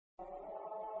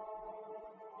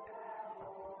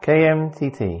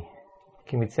KMTT,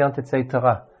 Kimitzion Tetzei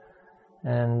Torah.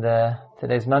 And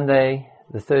today's Monday,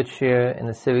 the third shir in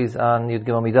the series on Yud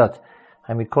Gimel Midot.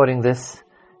 I'm recording this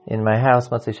in my house,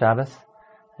 Motzei Shabbos,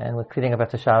 and we're cleaning up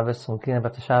after Shabbos. When we're cleaning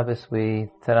up after Shabbos,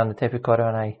 we turn on the tape recorder,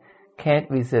 and I can't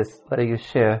resist letting you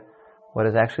share what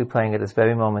is actually playing at this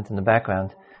very moment in the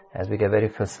background as we get ready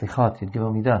for Slichot, Yud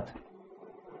Gimel Midot.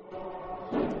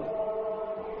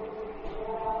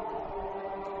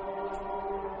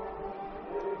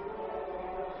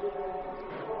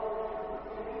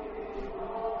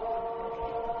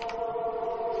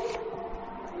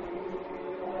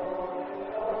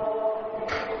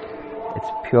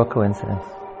 Pure coincidence,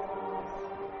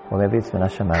 or maybe it's min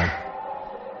hashamayim.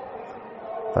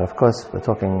 But of course, we're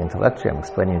talking intellectually. I'm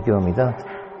explaining Gimel Midot,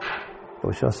 but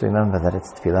we should also remember that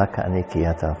it's Tefillah Ka'ani Ki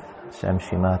Yatav, Hashem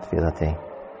Shima Tefillati,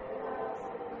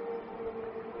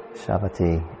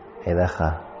 Shavati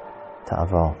Elecha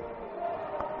Ta'avor.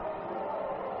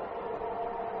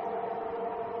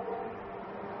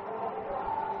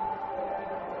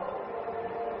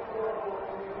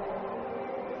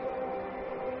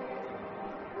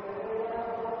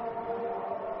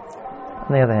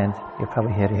 On the other hand, you're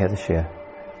probably here to hear the shir.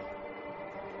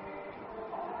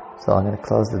 So I'm going to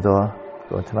close the door,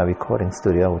 go into my recording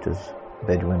studio, which is a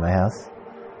bedroom in my house,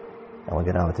 and we'll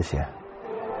get on with the shir.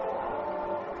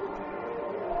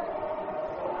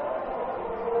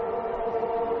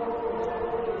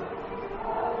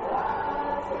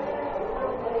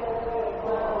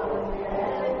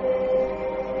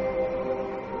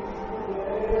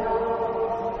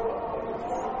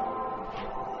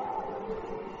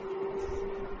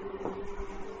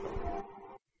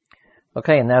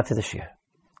 Okay, and now to the shir.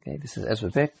 Okay, this is Ezra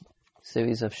Beck,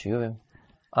 series of shiurim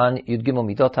on Yud Gimel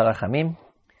Midot HaRachamim,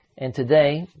 and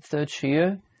today, third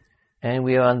shir, and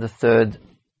we are on the third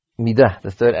midah,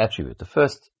 the third attribute. The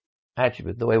first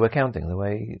attribute, the way we're counting, the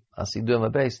way Asidurim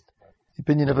are based. The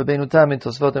opinion of Rabbeinu Tam in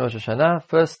Tosfot and Rosh Hashanah.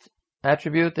 First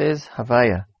attribute is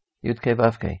Havaya, Yud Kei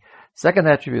Vav Kei. Second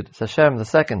attribute is Hashem, the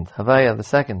second. Havaya, the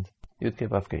second. Yud Kei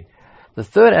Vav Kei. The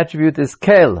third attribute is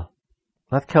Kel.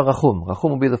 Not Kel Rachum.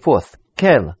 Rachum will be the fourth.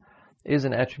 Kel is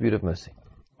an attribute of mercy.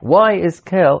 Why is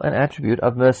Kel an attribute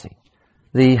of mercy?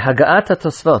 The Haga'at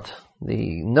HaTosfot,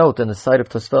 the note on the side of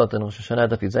Tosfot in Rosh Hashanah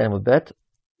Daf Yud Zayin Amud Bet,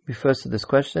 refers to this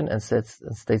question and states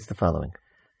the following.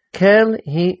 Kel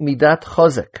hi midat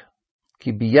chozek,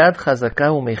 ki biyad chazaka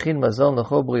hu mechin mazon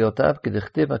l'chol briotav,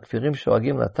 k'dechtiv hakfirim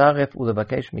shoagim lataref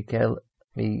ulevakesh mikel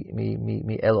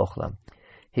mi-el ochlam.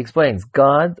 He explains,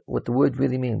 God, what the word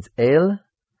really means, El,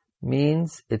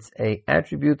 means it's a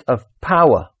attribute of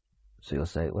power. So you'll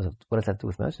say, what does that have to do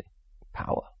with mercy?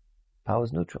 Power. Power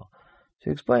is neutral. So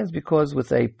he explains, because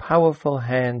with a powerful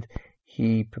hand,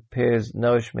 he prepares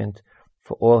nourishment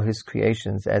for all his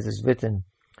creations, as is written,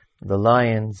 the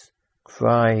lions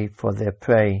cry for their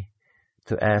prey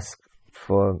to ask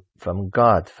from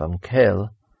God, from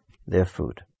Kel, their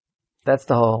food. That's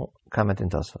the whole comment in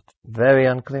Tosfot. Very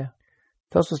unclear.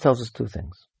 Tosfot tells us two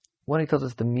things. One, he tells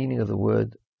us the meaning of the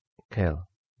word Kel,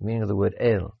 meaning of the word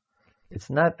El. It's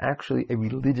not actually a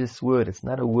religious word. It's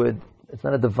not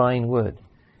a divine word.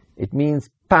 It means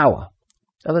power.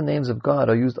 Other names of God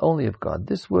are used only of God.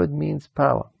 This word means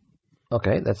power.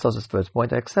 Okay, that's Tosfos' first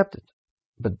point. I accept it.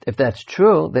 But if that's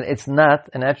true, then it's not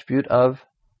an attribute of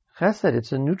chesed.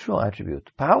 It's a neutral attribute.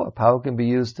 Power. Power can be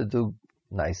used to do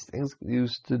nice things,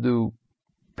 used to do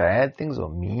bad things or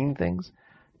mean things.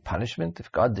 Punishment,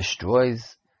 if God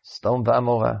destroys Sodom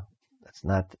v'Amorah, that's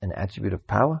not an attribute of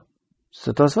power.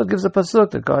 So Tosfot gives a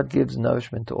pasuk that God gives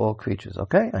nourishment to all creatures.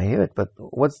 Okay, I hear it, but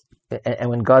and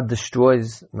when God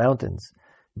destroys mountains,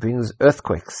 brings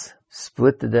earthquakes,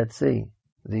 split the Dead Sea,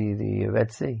 the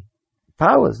Red Sea,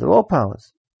 powers, they're all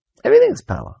powers. Everything is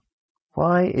power.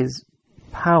 Why is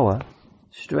power,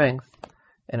 strength,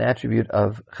 an attribute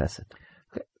of chesed?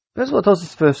 Okay. First of all,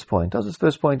 Tosfos' first point. Tosfos'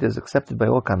 first point is accepted by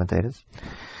all commentators.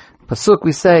 Pasuk,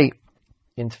 we say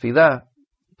in Tefillah,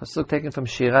 pasuk taken from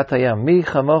Shirat Hayam, Mi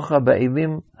chamocha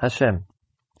ba'ilim Hashem.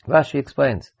 Rashi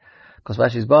explains, because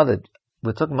Rashi is bothered.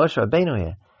 We're talking Moshe Rabbeinu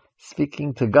here,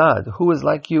 speaking to God. Who is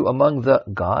like you among the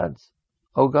gods,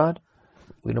 O God?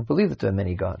 We don't believe that there are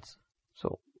many gods.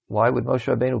 So why would Moshe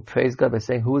Rabbeinu praise God by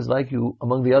saying, who is like you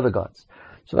among the other gods?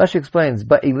 So Rashi explains,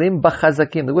 ba'ilim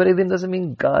b'chazakim. The word ilim doesn't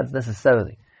mean gods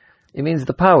necessarily. It means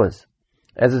the powers.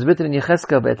 As is written in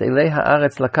Yechezkel, Bet Elei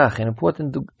Haaretz Lakach, an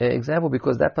important example,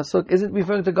 because that pasuk isn't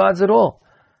referring to gods at all.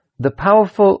 The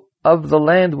powerful of the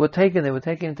land were taken; they were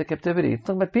taken into captivity. It's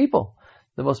talking about people.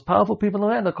 The most powerful people in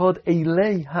the land are called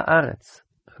Elei Haaretz.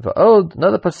 Va'od,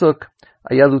 another pasuk,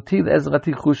 Ayaluti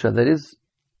Ezrati Chusha, that is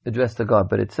addressed to God,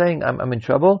 but it's saying, I'm in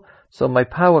trouble, so my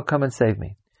power, come and save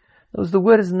me. The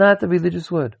word is not a religious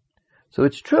word. So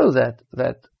it's true that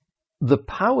the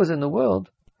powers in the world,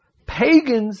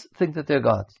 pagans think that they're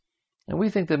gods. And we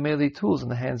think they're merely tools in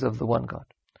the hands of the one God.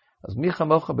 As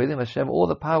Hashem, all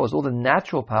the powers, all the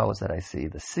natural powers that I see,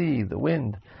 the sea, the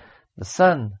wind, the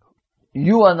sun,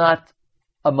 you are not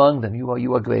among them.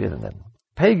 You are greater than them.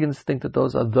 Pagans think that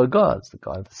those are the gods, the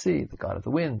God of the sea, the God of the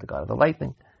wind, the God of the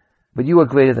lightning. But you are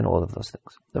greater than all of those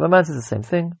things. The Ramban says the same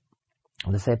thing.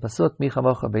 The same pasuk, Mi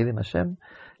chamocha b'elim Hashem,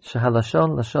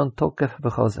 shehalashon lashon tokef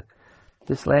b'chozek.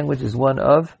 This language is one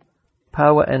of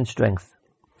power and strength.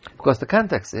 Because the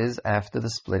context is after the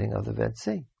splitting of the Red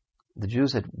Sea. The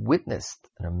Jews had witnessed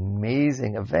an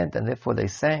amazing event, and therefore they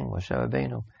sang, Moshe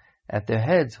Rabbeinu, at their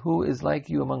heads, who is like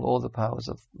you among all the powers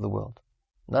of the world?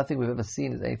 Nothing we've ever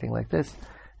seen is anything like this.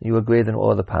 You are greater than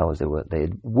all the powers. They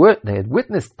had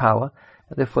witnessed power,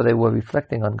 and therefore they were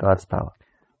reflecting on God's power.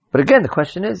 But again, the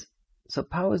question is, so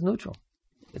power is neutral.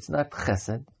 It's not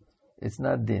chesed. It's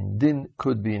not din. Din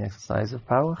could be an exercise of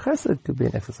power. Chesed could be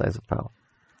an exercise of power.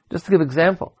 Just to give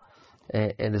example,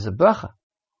 there's a bracha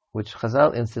which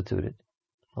Chazal instituted,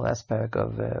 the last parak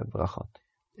of brachot.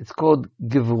 It's called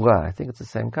gevura. I think it's the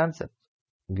same concept.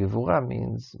 Gevura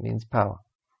means power.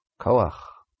 Koach,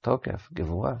 tokef,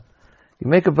 gevura. You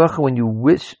make a bracha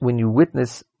when you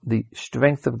witness the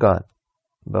strength of God.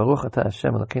 Baruch atah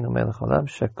Hashem Elokeinu melech olam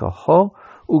shekocho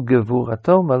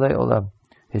ugevurato malei olam.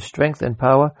 His strength and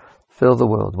power fill the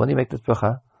world. When you make this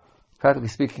bracha, practically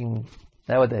speaking,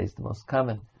 nowadays the most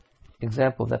common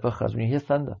example of that bracha is when you hear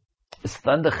thunder. Is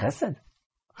thunder chesed?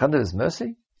 Thunder is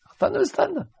mercy? Thunder is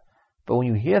thunder. But when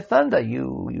you hear thunder,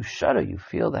 you shudder, you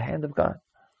feel the hand of God.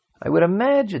 I would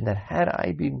imagine that had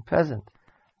I been present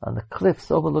on the cliffs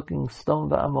overlooking Stone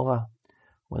Va'amorah,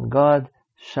 when God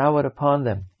showered upon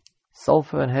them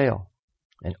sulfur and hail,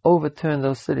 and overturned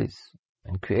those cities,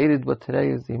 and created what today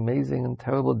is the amazing and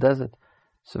terrible desert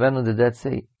surrounding the Dead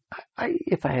Sea,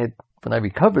 when I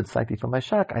recovered slightly from my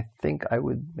shock, I think I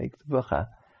would make the bracha.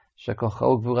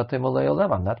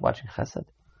 I'm not watching chesed.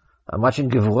 I'm watching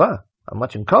gevura. I'm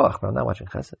watching koach, but I'm not watching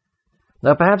chesed.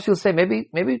 Now perhaps you'll say, maybe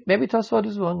Tosfot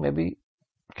is wrong. Maybe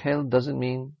kel doesn't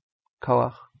mean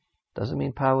koach, doesn't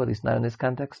mean power, at least not in this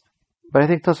context. But I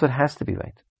think Tosfot has to be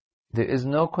right. There is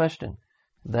no question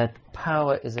that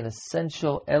power is an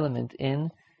essential element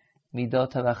in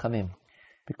Midot HaRachamim,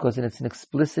 because it's an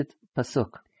explicit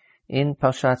pasuk in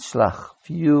Parshat Shlach,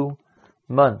 few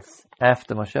months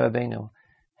after Moshe Rabbeinu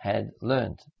had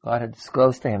learned, God had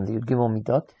disclosed to him the Yud Gimel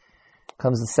Midot,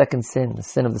 comes the second sin, the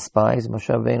sin of the spies. Moshe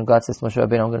Rabbeinu, God says to Moshe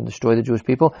Rabbeinu, I'm going to destroy the Jewish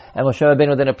people. And Moshe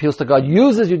Rabbeinu then appeals to God,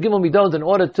 uses Yud Gimel Midot in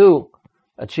order to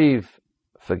achieve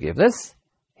forgiveness.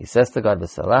 He says to God,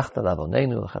 "V'salachta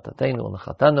lavoneinu l'chatateinu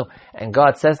l'chatanu," and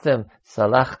God says to him,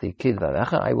 "Salachti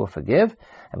kidvarecha," I will forgive.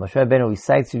 And Moshe Rabbeinu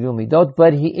recites Yud Gimel Midot,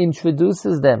 but he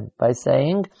introduces them by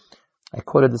saying, I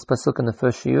quoted this pasuk in the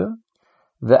first shiur,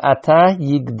 "Ve'ata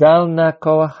yigdalna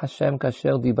koach Hashem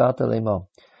kasher dibarta leimo,"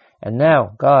 and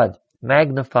now God,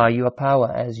 magnify your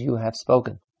power as you have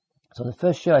spoken. So in the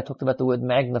first shiur I talked about the word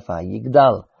magnify,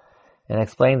 yigdal, and I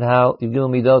explained how Yud Gimel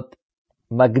Midot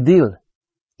magdil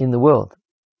in the world,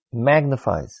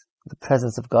 magnifies the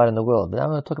presence of God in the world. But now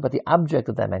I'm going to talk about the object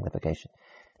of that magnification.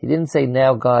 He didn't say,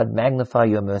 now God, magnify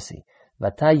your mercy.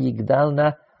 V'ata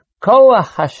yigdalna koach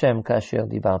Hashem kasher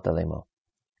dibarta leimo.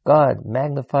 God,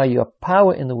 magnify your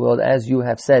power in the world as you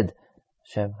have said.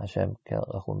 Hashem, Rachum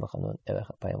V'Chanun, Erech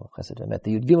Apayim Chesed V'Emet.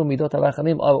 The Yud Gimel Midot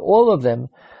HaRachamim are all of them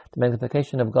the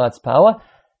magnification of God's power.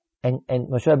 And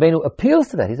Moshe Rabbeinu appeals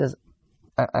to that. He says,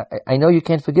 I know you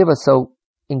can't forgive us, so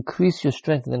increase your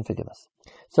strength and then forgive us.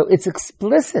 So it's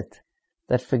explicit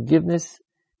that forgiveness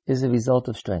is a result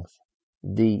of strength.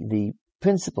 The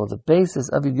principle, the basis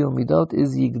of Yud Gimel Midot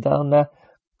is Yigdalna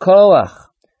Koach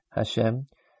Hashem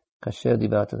Kasher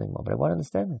Dibarta Leimo. But I want to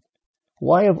understand it.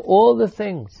 Why of all the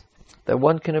things that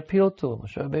one can appeal to,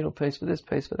 Moshe Rabbeinu pays for this,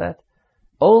 pays for that,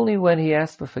 only when he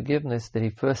asked for forgiveness did he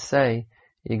first say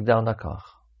Yigdalna Koach.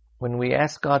 When we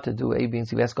ask God to do A, B, and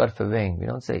C, we ask God for rain. We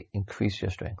don't say increase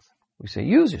your strength. We say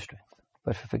use your strength.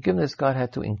 But for forgiveness, God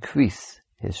had to increase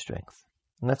his strength.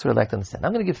 And that's what I'd like to understand.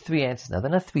 I'm going to give 3 answers now.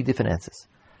 They're not 3 different answers.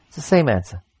 It's the same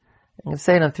answer. I'm going to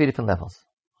say it on 3 different levels.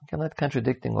 I'm not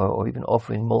contradicting or even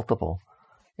offering multiple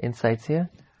insights here.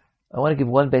 I want to give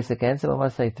one basic answer, but I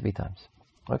want to say it 3 times.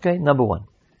 Okay? Number 1.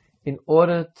 In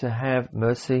order to have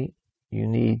mercy, you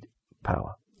need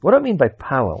power. What do I mean by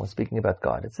power when speaking about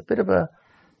God? It's a bit of a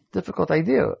difficult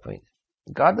idea. I mean,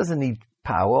 God doesn't need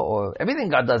power, or everything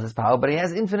God does is power, but he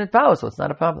has infinite power, so it's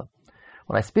not a problem.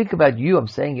 When I speak about you, I'm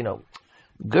saying,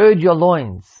 gird your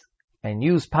loins and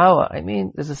use power. I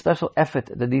mean, there's a special effort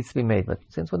that needs to be made. But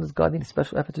since when does God need a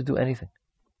special effort to do anything?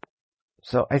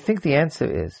 So I think the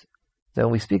answer is that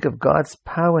when we speak of God's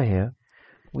power here,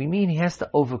 we mean He has to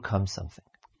overcome something.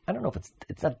 I don't know if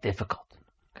it's not difficult.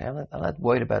 Okay, I'm not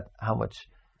worried about how much,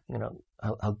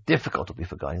 how difficult it'll be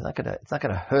for God. It's not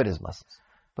gonna hurt His muscles.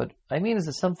 But I mean is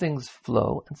that some things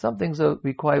flow and some things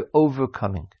require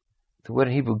overcoming. The word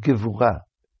in Hebrew, givura,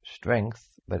 strength,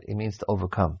 but it means to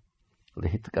overcome.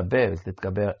 Lehitgaber is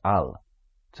litgaber al,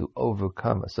 to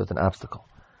overcome a certain obstacle.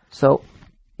 So,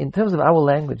 in terms of our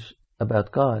language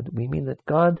about God, we mean that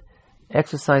God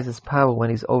exercises power when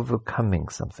He's overcoming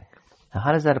something. Now,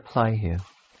 how does that apply here?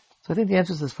 So I think the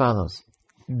answer is as follows.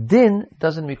 Din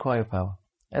doesn't require power.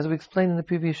 As we explained in the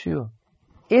previous shiur.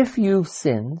 If you've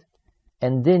sinned,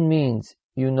 and din means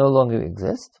you no longer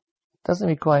exist, it doesn't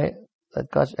require that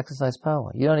God should exercise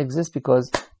power. You don't exist because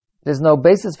there's no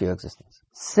basis for your existence.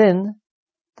 Sin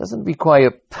doesn't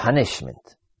require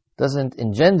punishment, doesn't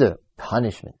engender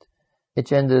punishment. It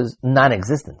genders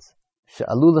non-existence. They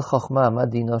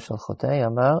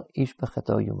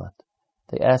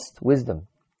asked wisdom,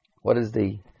 what is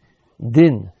the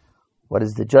din, what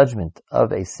is the judgment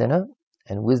of a sinner?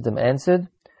 And wisdom answered,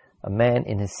 a man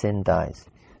in his sin dies.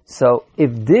 So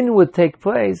if din would take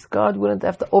place, God wouldn't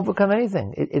have to overcome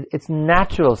anything. It's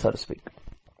natural, so to speak.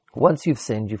 Once you've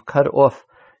sinned, you've cut off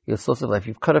your source of life,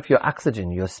 you've cut off your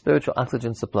oxygen, your spiritual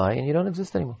oxygen supply, and you don't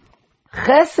exist anymore.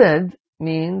 Chesed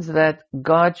means that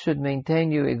God should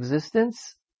maintain your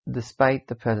existence despite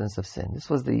the presence of sin. This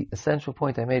was the essential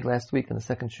point I made last week in the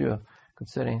second shiur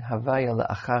concerning Havaya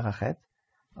la'achar hachet.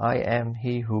 I am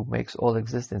He who makes all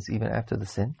existence even after the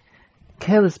sin.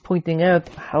 Kel is pointing out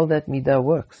how that midah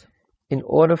works. In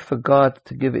order for God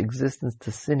to give existence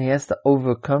to sin, He has to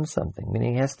overcome something,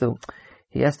 meaning He has to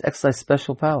exercise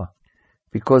special power.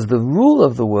 Because the rule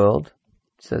of the world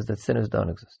says that sinners don't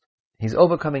exist. He's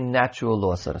overcoming natural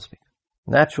law, so to speak.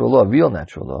 Natural law, real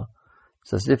natural law,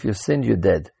 says if you've sinned, you're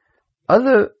dead.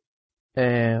 Other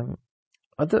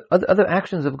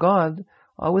actions of God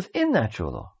are within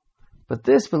natural law. But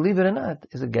this, believe it or not,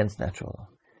 is against natural law.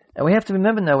 And we have to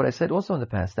remember now what I said also in the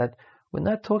past, that we're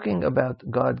not talking about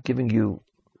God giving you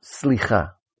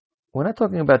slicha. We're not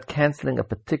talking about canceling a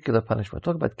particular punishment.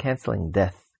 We're talking about canceling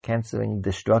death, canceling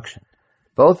destruction.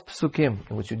 Both psukim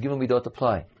in which Gimel Midot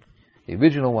apply. The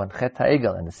original one, Chet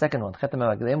HaEgel, and the second one, Chet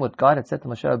HaMeraglim, what God had said to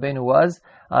Moshe Rabbeinu was,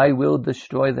 I will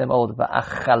destroy them all.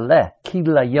 Va'achaleh,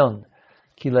 kilayon.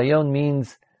 Kilayon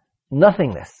means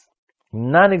nothingness,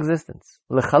 non-existence.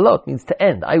 Lechalot means to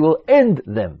end. I will end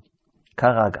them.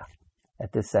 Karaga.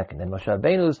 At this second. And Moshe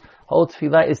Rabbeinu's whole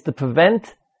tefillah is to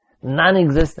prevent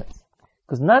non-existence.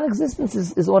 Because non-existence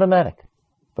is automatic.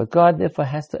 But God therefore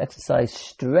has to exercise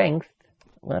strength.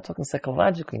 We're not talking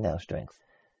psychologically now, strength.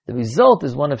 The result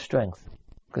is one of strength.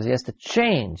 Because He has to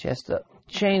change. He has to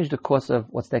change the course of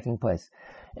what's taking place.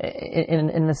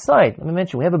 In the side, let me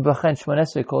mention, we have a bracha in Shemona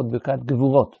Esrei called Birkat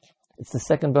Gevurot. It's the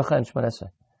second bracha in Shemona Esrei,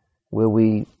 where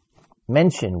we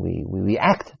mention, we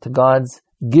react to God's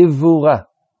Gevurah.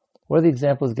 What are the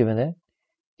examples given there?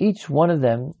 Each one of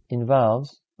them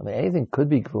involves, anything could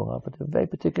be Gevurah, but there are very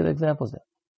particular examples there.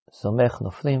 Somech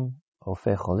Noflim,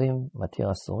 Rofeh Cholim,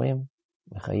 Matir Asurim,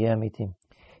 Mechayeh Amitim.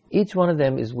 Each one of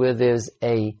them is where there's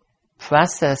a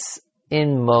process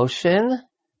in motion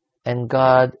and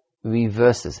God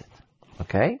reverses it.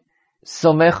 Okay?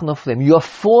 Somech Noflim. You're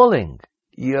falling.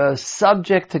 You're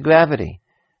subject to gravity.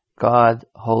 God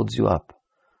holds you up.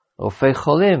 Rofeh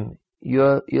Cholim.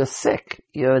 You're sick.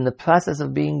 You're in the process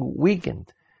of being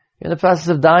weakened. You're in the process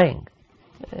of dying.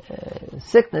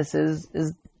 Sickness is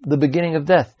the beginning of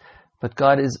death. But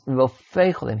God is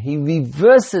Rofeh Cholim. He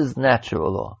reverses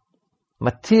natural law.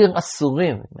 Matir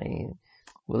Asurim.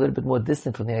 We're a little bit more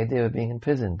distant from the idea of being in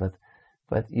prison,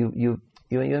 but you're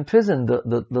in prison.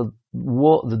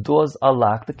 The doors are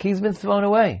locked. The key's been thrown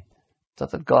away. It's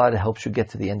not that God helps you get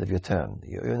to the end of your term.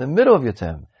 You're in the middle of your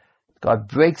term. God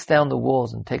breaks down the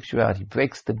walls and takes you out. He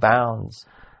breaks the bounds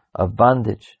of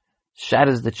bondage,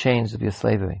 shatters the chains of your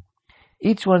slavery.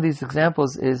 Each one of these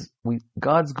examples is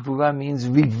God's Gevurah means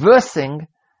reversing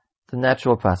the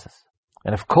natural process.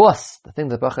 And of course, the thing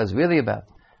that bracha is really about,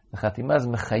 the Chatimah is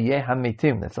Mechayeh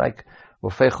HaMeitim. It's like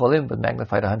Rofeh Cholim, but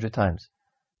magnified 100 times.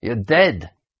 You're dead.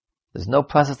 There's no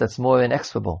process that's more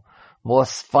inexorable, more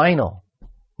final,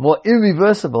 more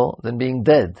irreversible than being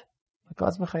dead. But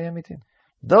God's Mechayeh HaMeitim.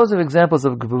 Those are examples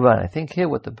of Gevurah. I think here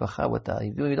what the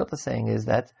Midot is saying is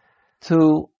that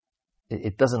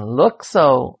it doesn't look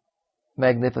so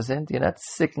magnificent. You're not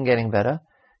sick and getting better.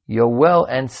 You're well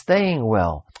and staying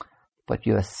well. But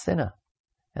you're a sinner.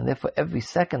 And therefore every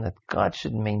second that God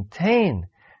should maintain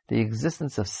the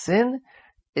existence of sin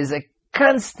is a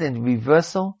constant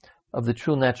reversal of the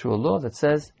true natural law that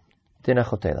says, Din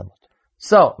hachotei lamot.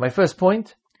 So, my first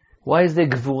point, why is there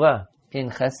gvura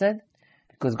in chesed?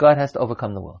 Because God has to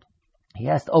overcome the world. He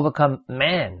has to overcome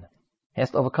man. He has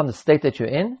to overcome the state that you're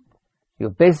in. You're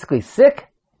basically sick,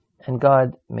 and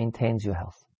God maintains your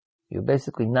health. You're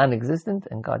basically non-existent,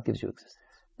 and God gives you existence.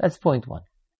 That's point one.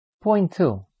 Point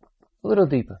two, a little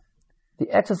deeper. The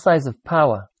exercise of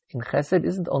power in chesed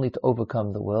isn't only to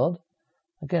overcome the world.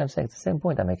 Again, I'm saying it's the same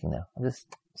point I'm making now. I'm just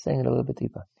saying it a little bit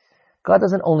deeper. God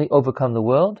doesn't only overcome the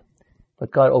world,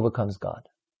 but God overcomes God.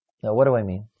 Now, what do I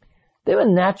mean? There are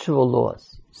natural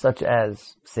laws, such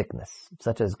as sickness,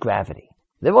 such as gravity.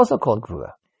 They're also called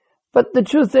gvura. But the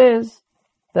truth is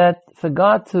that for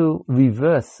God to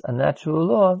reverse a natural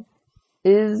law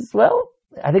is, well,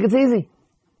 I think it's easy.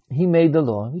 He made the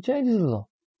law, He changes the law.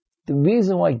 The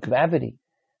reason why gravity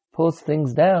pulls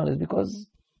things down is because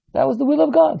that was the will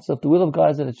of God. So if the will of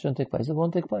God is that it shouldn't take place, it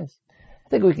won't take place. I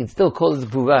think we can still call this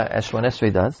gvura, as Shimon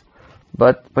Esrei does,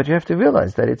 but you have to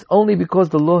realize that it's only because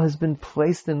the law has been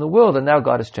placed in the world, and now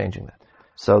God is changing that.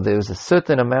 So there's a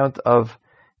certain amount of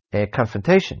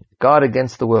confrontation. God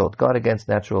against the world, God against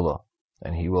natural law,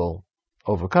 and He will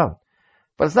overcome.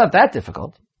 But it's not that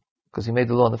difficult, because He made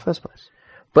the law in the first place.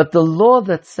 But the law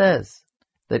that says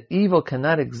that evil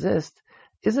cannot exist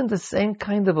isn't the same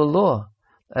kind of a law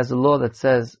as the law that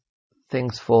says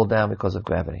things fall down because of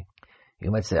gravity. You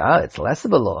might say, it's less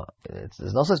of a law.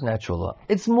 There's no such natural law.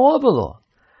 It's more of a law,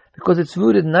 because it's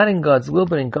rooted not in God's will,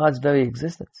 but in God's very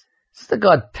existence. It's that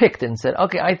God picked and said,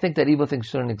 okay, I think that evil things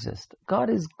shouldn't exist.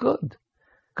 God is good.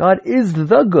 God is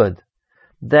the good.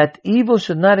 That evil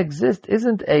should not exist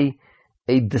isn't a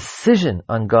decision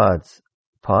on God's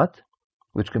part,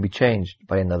 which can be changed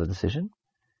by another decision.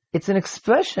 It's an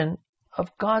expression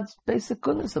of God's basic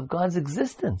goodness, of God's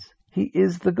existence. He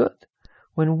is the good.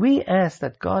 When we ask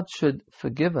that God should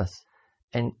forgive us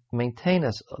and maintain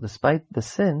us despite the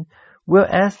sin, we're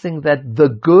asking that the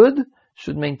good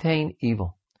should maintain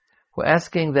evil. We're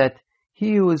asking that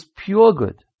He who is pure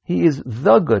good, He is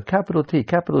the good, capital T,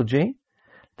 capital G,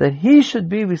 that He should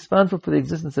be responsible for the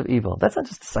existence of evil. That's not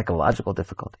just a psychological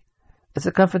difficulty. It's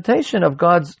a confrontation of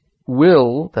God's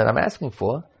will that I'm asking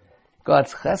for,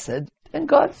 God's chesed, and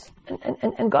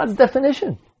God's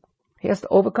definition. He has to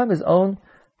overcome His own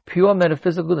pure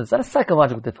metaphysical goodness. It's not a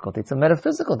psychological difficulty, it's a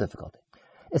metaphysical difficulty.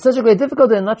 It's such a great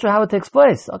difficulty, I'm not sure how it takes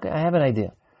place. Okay, I have an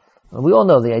idea. We all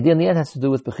know the idea in the end has to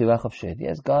do with bechira chavshed.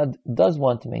 Yes, God does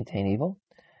want to maintain evil,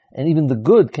 and even the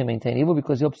good can maintain evil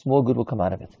because He hopes more good will come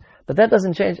out of it. But that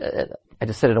doesn't change. I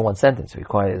just said it in one sentence. It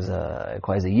requires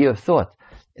a year of thought.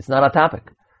 It's not a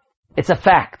topic. It's a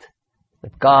fact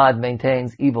that God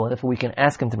maintains evil, and therefore we can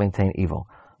ask Him to maintain evil.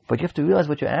 But you have to realize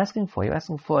what you're asking for. You're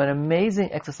asking for an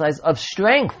amazing exercise of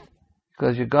strength,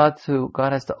 because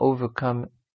God has to overcome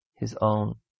His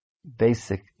own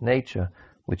basic nature,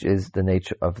 which is the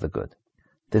nature of the good.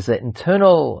 There's an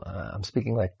internal, I'm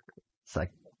speaking like, it's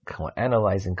like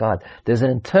analyzing God. There's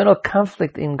an internal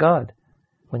conflict in God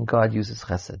when God uses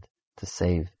chesed to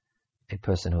save a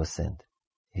person who has sinned.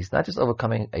 He's not just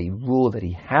overcoming a rule that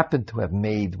He happened to have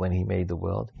made when He made the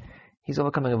world. He's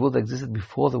overcoming a rule that existed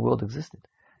before the world existed.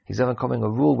 He's overcoming a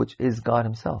rule which is God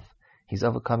Himself. He's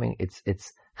overcoming it's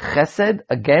chesed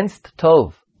against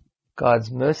tov.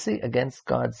 God's mercy against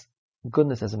God's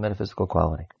goodness as a metaphysical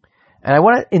quality. And I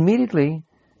want to immediately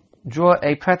draw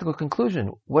a practical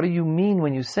conclusion. What do you mean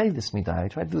when you say this midah? I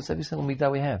try to do this every single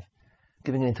midah we have.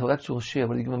 Giving an intellectual share,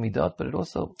 what do you give a midah? But it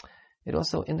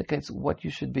also indicates what you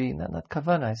should be, not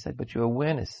kavana, I said, but your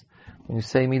awareness. When you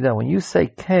say midah, when you say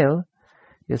kel,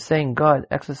 you're saying, God,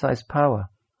 exercise power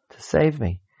to save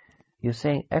me. You're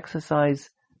saying, exercise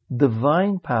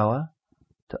divine power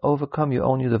to overcome your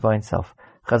own new divine self.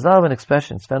 Chazal have an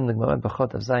expression, it's found in the Gemara in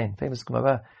Bechot of Zayin, famous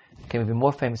Gemara, became even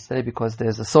more famous today because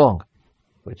there's a song,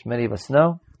 which many of us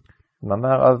know, the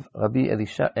Mamar of Rabbi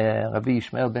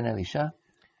Yishmael ben Elisha,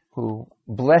 who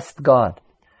blessed God.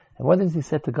 And one of the things he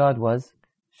said to God was,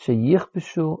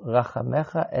 Sheyichbeshu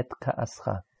rachamecha et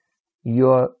ka'ascha.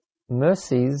 Your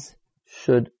mercies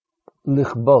should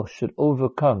lichbosh, should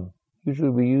overcome.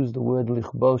 Usually we use the word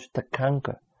lichbosh to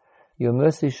conquer. Your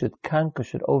mercy should conquer,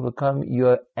 should overcome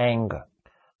your anger.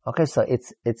 Okay, so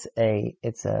it's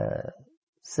a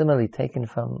simile taken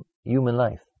from human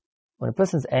life. When a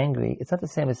person's angry, it's not the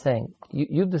same as saying,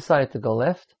 you've decided to go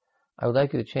left, I would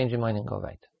like you to change your mind and go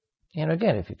right. And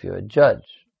again, if you're a judge,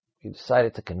 you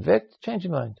decided to convict, change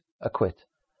your mind, acquit.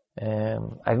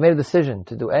 I've made a decision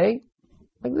to do A,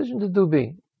 make a decision to do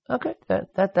B. Okay,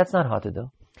 that's not hard to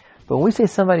do. But when we say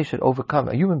somebody should overcome,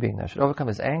 a human being now should overcome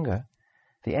his anger,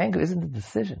 the anger isn't the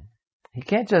decision. He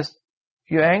can't just,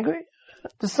 you're angry?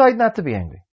 Decide not to be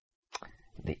angry.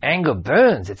 The anger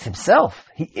burns. It's himself.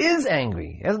 He is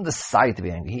angry. He hasn't decided to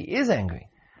be angry. He is angry.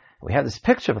 We have this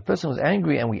picture of a person who's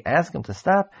angry and we ask him to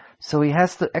stop, so he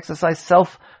has to exercise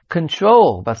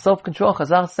self-control. But self-control,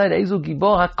 Chazal said, Eizu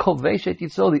Gibor HaKovesh Et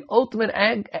Yitzro, the ultimate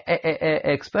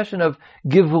expression of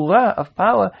Givura, of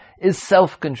power, is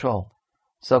self-control.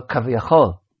 So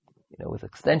Kaviyachol, with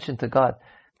extension to God,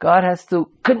 God has to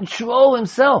control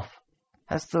himself,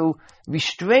 has to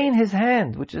restrain his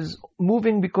hand, which is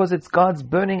moving because it's God's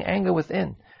burning anger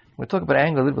within. We'll talk about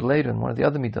anger a little bit later in one of the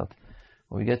other midot.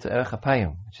 When we get to Erech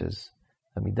Apayim, which is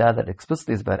a midah that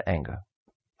explicitly is about anger.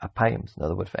 Apayim is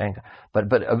another word for anger.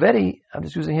 But already, I'm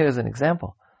just using here as an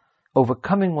example.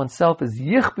 Overcoming oneself is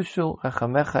yichbishu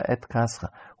rachamecha et kascha.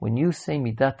 When you say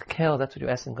midat kel, that's what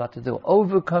you're asking God to do.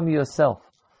 Overcome yourself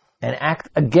and act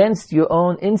against your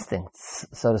own instincts,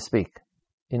 so to speak,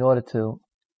 in order to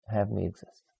have me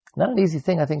exist. Not an easy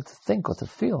thing, I think, to think or to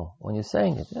feel when you're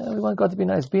saying it. We want God to be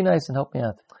nice and help me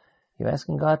out. You're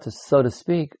asking God to, so to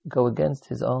speak, go against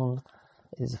his own,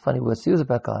 it's a funny word to use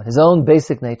about God, his own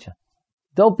basic nature.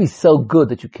 Don't be so good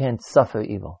that you can't suffer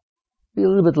evil. Be a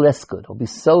little bit less good, or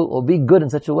be good in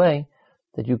such a way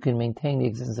that you can maintain the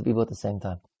existence of evil at the same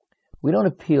time. We don't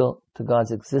appeal to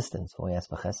God's existence when we ask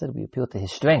for chesed, we appeal to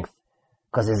his strength,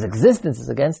 because his existence is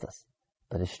against us.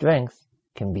 But his strength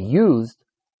can be used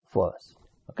for us.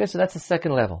 Okay, so that's the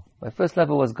second level. My first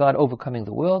level was God overcoming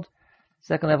the world.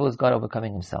 Second level is God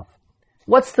overcoming himself.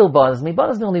 What still bothers me?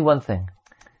 Bothers me only one thing.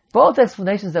 Both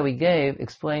explanations that we gave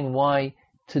explain why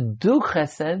to do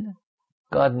chesed,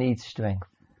 God needs strength.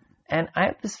 And I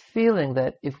have this feeling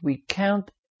that if we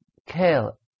count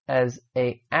kel as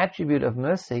an attribute of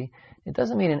mercy, it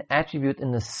doesn't mean an attribute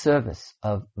in the service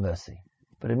of mercy,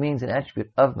 but it means an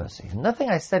attribute of mercy. Nothing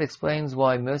I said explains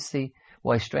why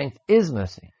strength is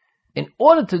mercy. In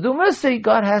order to do mercy,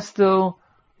 God has to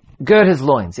gird his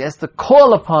loins. He has to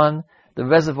call upon the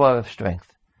reservoir of strength.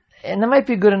 And that might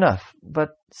be good enough,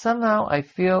 but somehow I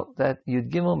feel that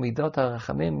Yud Gimel Midot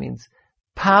HaRachamim means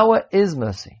power is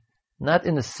mercy. Not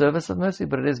in the service of mercy,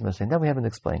 but it is mercy. And that we haven't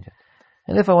explained yet.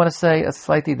 And if I want to say a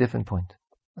slightly different point,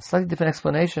 a slightly different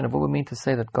explanation of what we mean to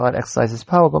say that God exercises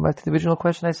power, go back to the original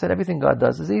question I said, everything God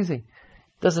does is easy.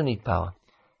 Doesn't need power.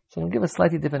 So I'm going to give a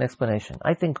slightly different explanation.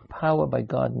 I think power by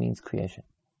God means creation.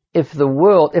 If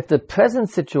the present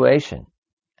situation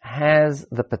has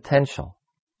the potential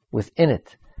within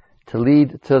it to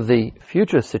lead to the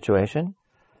future situation,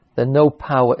 then no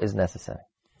power is necessary.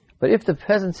 But if the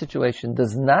present situation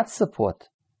does not support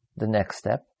the next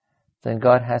step, then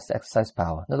God has to exercise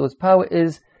power. In other words, power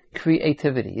is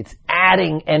creativity. It's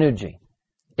adding energy.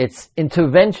 It's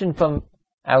intervention from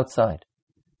outside.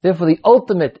 Therefore, the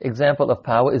ultimate example of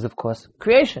power is, of course,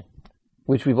 creation,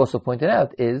 which we've also pointed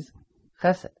out is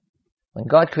chesed. When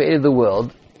God created the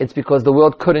world, it's because the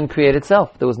world couldn't create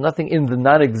itself. There was nothing in the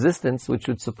non-existence which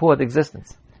would support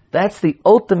existence. That's the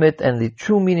ultimate and the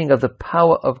true meaning of the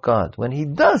power of God. When he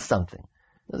does something,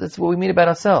 that's what we mean about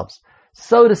ourselves.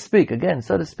 So to speak,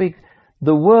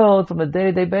 the world from a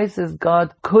day-to-day basis,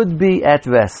 God could be at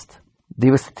rest. The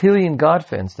Aristotelian God,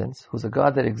 for instance, who's a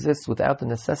God that exists without the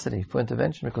necessity for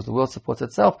intervention because the world supports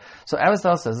itself. So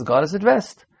Aristotle says God is at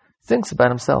rest, thinks about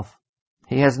himself.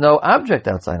 He has no object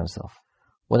outside himself.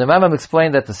 When the Rambam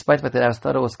explained that despite the fact that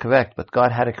Aristotle was correct, but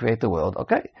God had to create the world,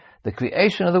 okay, the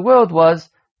creation of the world was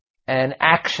an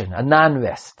action, a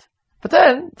non-rest. But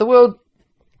then, the world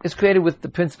is created with the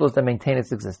principles that maintain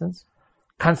its existence.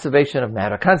 Conservation of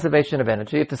matter, conservation of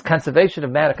energy. If there's conservation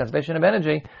of matter, conservation of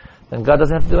energy, then God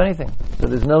doesn't have to do anything. So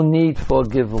there's no need for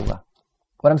givura.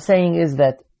 What I'm saying is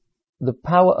that the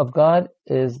power of God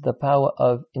is the power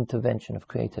of intervention, of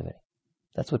creativity.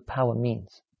 That's what power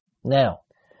means. Now,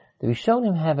 the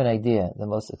Rishonim have an idea. The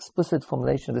most explicit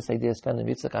formulation of this idea is found in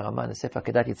Yitzchak HaRamah, the Sefer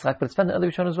Akedat Yitzchak, but it's found in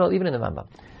other Rishonim as well, even in the Rambam.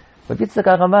 But Yitzchak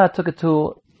HaRamah took it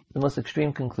to the most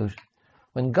extreme conclusion.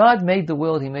 When God made the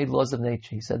world, he made laws of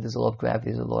nature. He said there's a law of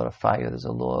gravity, there's a law of fire, there's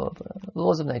a law of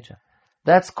laws of nature.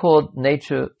 That's called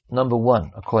nature number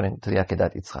one, according to the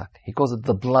Akedat Yitzchak. He calls it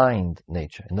the blind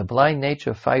nature. In the blind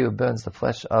nature, fire burns the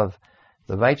flesh of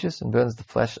the righteous and burns the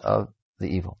flesh of the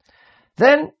evil.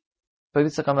 Then,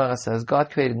 Yitzchak HaRamah says,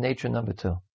 God created nature number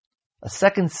two. A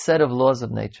second set of laws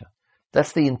of nature.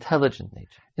 That's the intelligent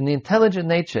nature. In the intelligent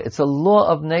nature, it's a law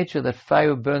of nature that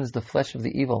fire burns the flesh of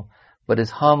the evil, but is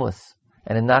harmless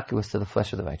and innocuous to the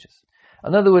flesh of the righteous.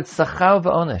 In other words, sachar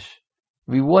v'onesh,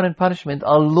 reward and punishment,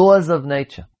 are laws of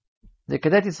nature. The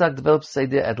Akedat Yitzchak develops this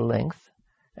idea at length,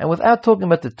 and without talking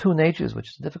about the two natures, which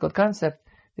is a difficult concept,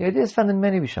 the idea is found in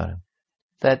many Rishonim,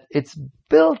 that it's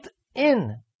built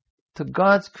in to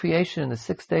God's creation in the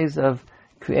 6 days of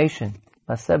creation,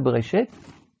 Maseh Bereshit,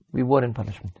 reward and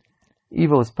punishment.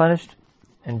 evil is punished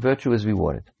and virtue is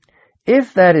rewarded.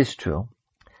 If that is true,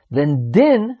 then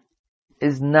din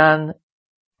is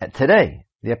today.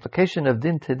 The application of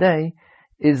din today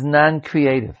is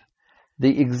non-creative.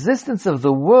 The existence of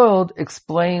the world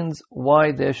explains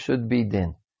why there should be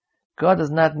din. God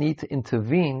does not need to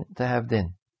intervene to have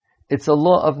din. It's a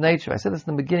law of nature. I said this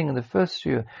in the beginning, in the first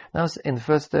year, now in the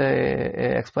first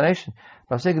explanation.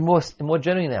 But I'm saying it more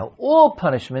generally now. All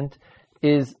punishment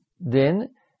is din,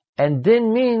 and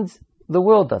din means the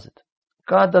world does it.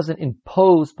 God doesn't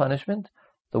impose punishment,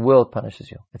 the world punishes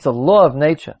you. It's a law of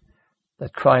nature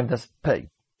that crime does pay.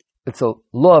 It's a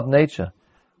law of nature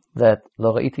that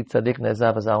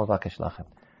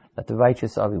that the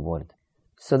righteous are rewarded.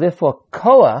 So therefore,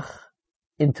 koach,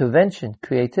 intervention,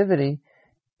 creativity,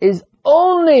 is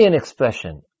only an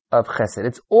expression of chesed.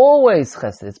 It's always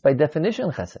chesed. It's by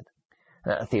definition chesed.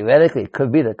 Theoretically, it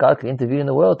could be that God could intervene in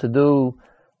the world to do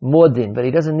more din, but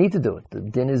He doesn't need to do it. The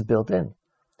din is built in.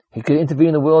 He could intervene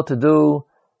in the world to do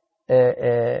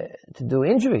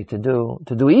injury, to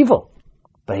do evil,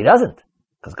 but He doesn't,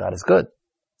 because God is good.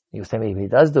 You say maybe He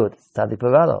does do it. It's tzaddik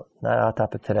levado, not our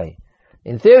topic today.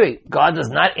 In theory, God does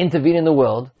not intervene in the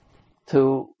world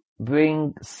to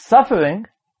bring suffering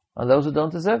on those who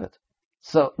don't deserve it.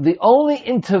 So the only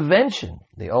intervention,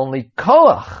 the only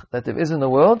koach that there is in the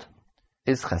world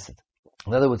is chesed.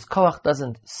 In other words, koach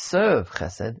doesn't serve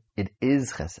chesed, it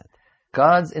is chesed.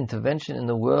 God's intervention in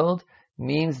the world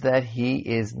means that He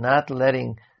is not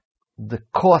letting the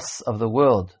course of the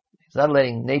world, He's not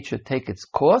letting nature take its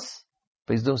course,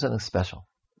 but He's doing something special.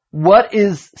 What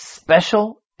is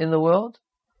special in the world?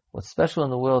 What's special in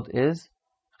the world is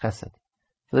chesed.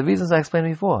 For the reasons I explained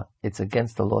before, it's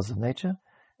against the laws of nature,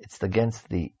 it's against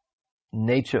the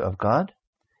nature of God,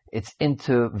 it's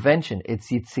intervention, it's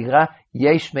yitzira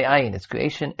yesh me'ayin, it's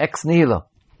creation ex nihilo,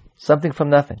 something from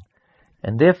nothing.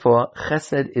 And therefore,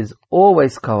 chesed is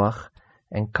always koach,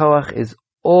 and koach is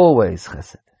always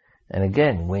chesed. And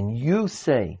again, when you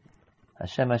say,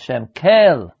 Hashem Hashem,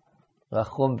 kel,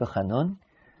 rachum v'chanun,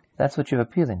 that's what you're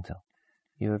appealing to.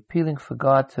 You're appealing for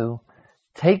God to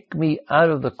take me out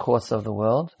of the course of the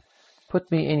world, put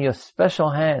me in your special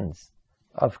hands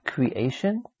of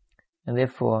creation, and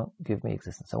therefore give me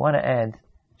existence. I want to add,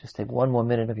 just take one more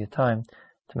minute of your time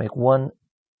to make one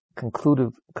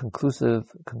concluding point.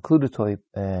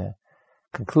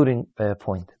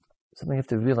 Something you have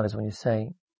to realize when you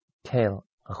say Kel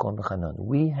Achon B'Chanon.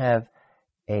 We have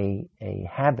a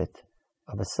habit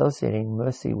of associating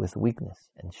mercy with weakness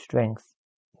and strength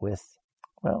with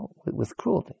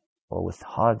cruelty or with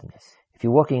hardness. If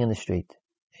you're walking in the street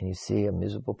and you see a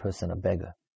miserable person, a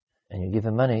beggar, and you give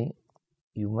him money,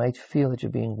 you might feel that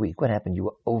you're being weak. What happened? You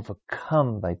were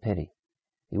overcome by pity.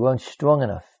 You weren't strong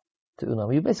enough to,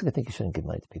 you basically think you shouldn't give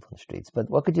money to people in the streets. But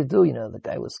what could you do? The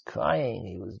guy was crying,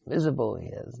 he was miserable,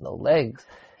 he has no legs,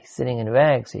 he's sitting in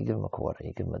rags, so you give him a quarter,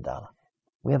 you give him $1.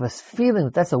 We have a feeling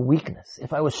that that's a weakness.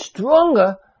 If I was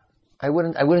stronger, I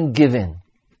wouldn't give in.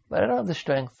 But I don't have the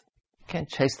strength. I can't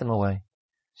chase them away.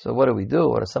 So what do we do?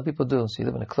 What do some people do? So you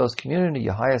live in a closed community,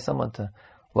 you hire someone to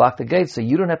lock the gates so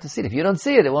you don't have to see it. If you don't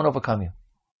see it, it won't overcome you.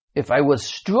 If I was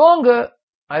stronger,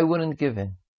 I wouldn't give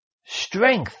in.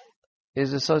 Strength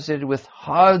is associated with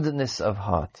hardness of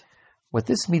heart. What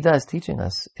this midah is teaching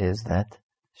us is that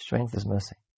strength is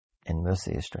mercy, and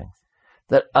mercy is strength.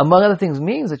 That, among other things,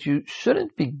 means that you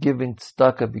shouldn't be giving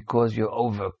tzedakah because you're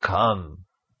overcome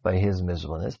by his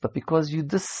miserableness, but because you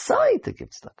decide to give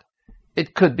tzedakah.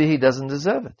 It could be he doesn't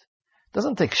deserve it. It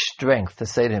doesn't take strength to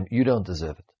say to him, you don't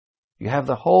deserve it. You have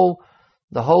the whole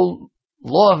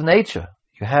law of nature.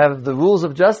 You have the rules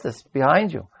of justice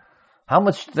behind you. How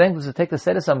much strength does it take to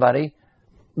say to somebody,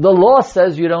 the law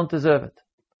says you don't deserve it?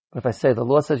 But if I say the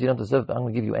law says you don't deserve it, I'm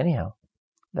going to give you anyhow,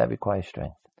 that requires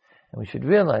strength. And we should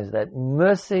realize that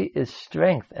mercy is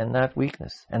strength and not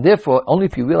weakness. And therefore, only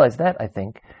if you realize that, I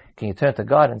think, can you turn to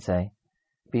God and say,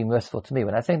 be merciful to me.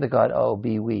 We're not saying to God, oh,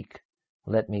 be weak,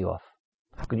 let me off.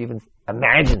 How could you even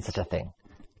imagine such a thing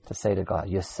to say to God?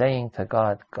 You're saying to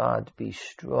God, God, be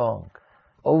strong.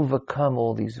 Overcome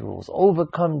all these rules.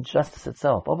 Overcome justice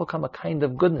itself. Overcome a kind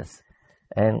of goodness.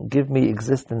 And give me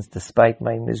existence despite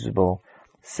my miserable,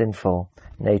 sinful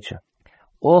nature.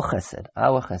 All chesed,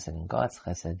 our chesed, and God's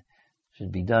chesed,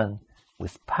 should be done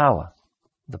with power.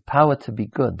 The power to be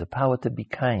good, the power to be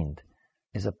kind,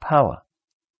 is a power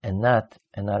and not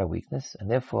a weakness. And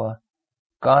therefore,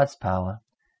 God's power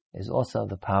is also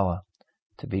the power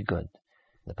to be good.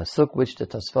 The pasuk which the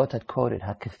Tosfot had quoted,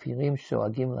 "Hakefirim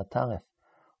shoagim lataref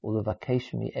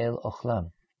ulevakesh mi'el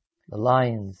ochlam." The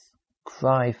lions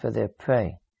cry for their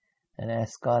prey and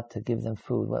ask God to give them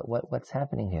food. What's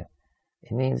happening here?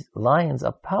 It means lions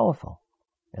are powerful,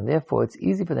 and therefore it's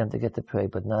easy for them to get the prey,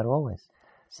 but not always.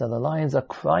 So the lions are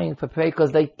crying for prey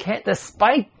because they can't,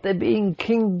 despite they being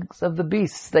kings of the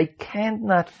beasts, they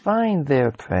cannot find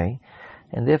their prey,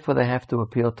 and therefore they have to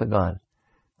appeal to God.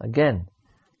 Again,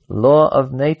 law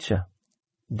of nature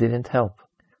didn't help.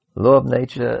 Law of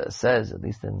nature says, at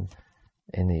least in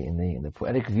the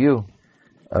poetic view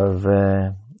of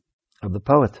the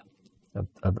poet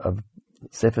of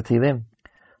Sefer Tehillim,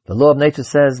 the law of nature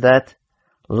says that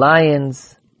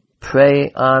lions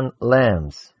prey on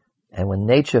lambs, and when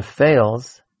nature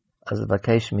fails, as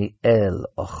vakesh mi el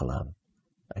ochlam,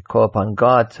 I call upon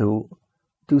God to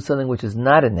do something which is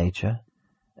not in nature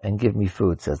and give me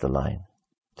food, says the lion,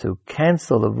 to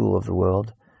cancel the rule of the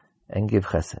world and give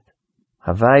chesed.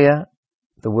 Havaya,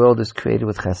 the world is created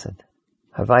with chesed.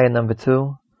 Havaya number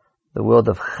 2, the world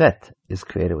of chet is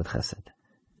created with chesed.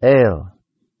 El,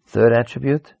 third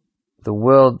attribute, the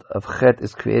world of chet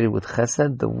is created with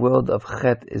chesed. The world of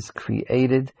chet is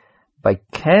created by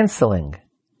canceling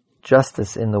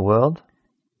justice in the world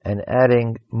and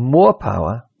adding more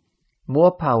power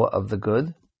of the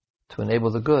good to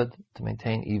enable the good to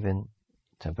maintain even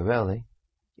temporarily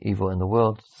evil in the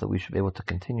world, so we should be able to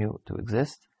continue to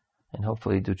exist and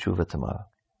hopefully do tshuva tomorrow.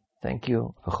 Thank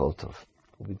you. V'chol tov.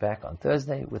 We'll be back on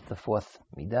Thursday with the 4th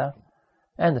midah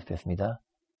and the 5th midah,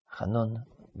 Chanun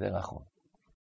v'Rachum.